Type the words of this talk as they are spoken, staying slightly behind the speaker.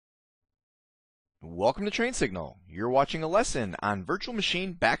Welcome to Train Signal. You're watching a lesson on virtual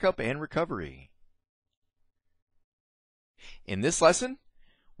machine backup and recovery. In this lesson,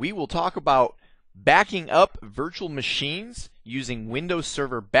 we will talk about backing up virtual machines using Windows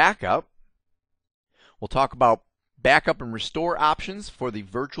Server Backup. We'll talk about backup and restore options for the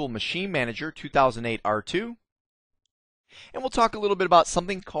Virtual Machine Manager 2008 R2. And we'll talk a little bit about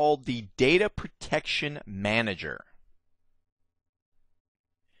something called the Data Protection Manager.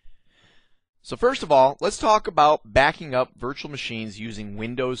 So first of all, let's talk about backing up virtual machines using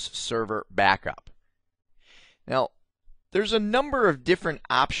Windows Server Backup. Now, there's a number of different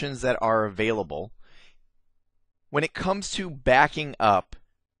options that are available when it comes to backing up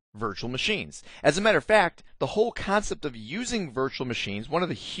virtual machines. As a matter of fact, the whole concept of using virtual machines, one of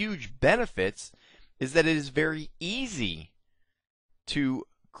the huge benefits is that it is very easy to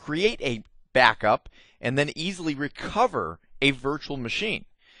create a backup and then easily recover a virtual machine.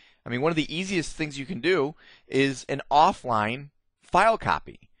 I mean, one of the easiest things you can do is an offline file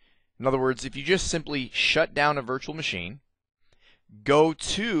copy. In other words, if you just simply shut down a virtual machine, go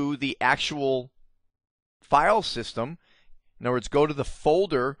to the actual file system, in other words, go to the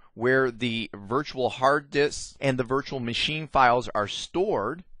folder where the virtual hard disk and the virtual machine files are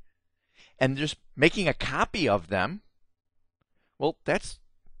stored, and just making a copy of them, well, that's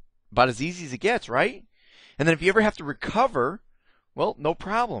about as easy as it gets, right? And then if you ever have to recover, well, no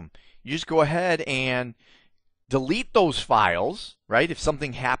problem. You just go ahead and delete those files, right? If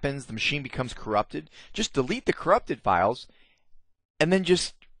something happens, the machine becomes corrupted, just delete the corrupted files and then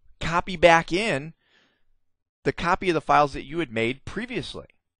just copy back in the copy of the files that you had made previously.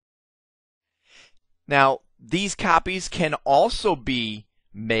 Now, these copies can also be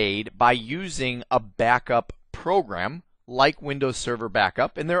made by using a backup program like Windows Server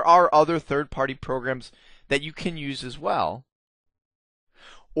Backup, and there are other third-party programs that you can use as well.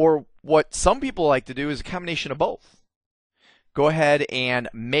 Or what some people like to do is a combination of both. Go ahead and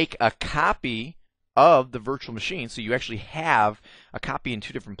make a copy of the virtual machine, so you actually have a copy in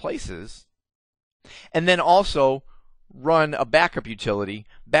two different places, and then also run a backup utility,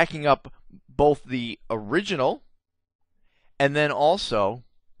 backing up both the original and then also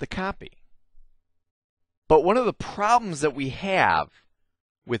the copy. But one of the problems that we have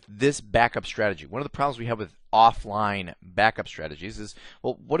with this backup strategy, one of the problems we have with offline backup strategies is,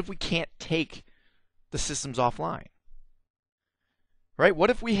 well, what if we can't take the systems offline? Right? What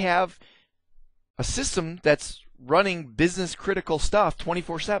if we have a system that's running business critical stuff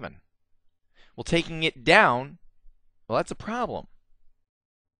 24/7? Well, taking it down, well, that's a problem.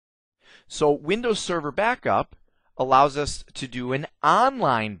 So Windows Server Backup allows us to do an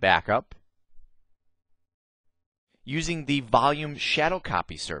online backup using the Volume Shadow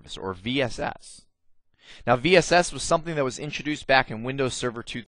Copy Service, or VSS. Now, VSS was something that was introduced back in Windows Server 2000.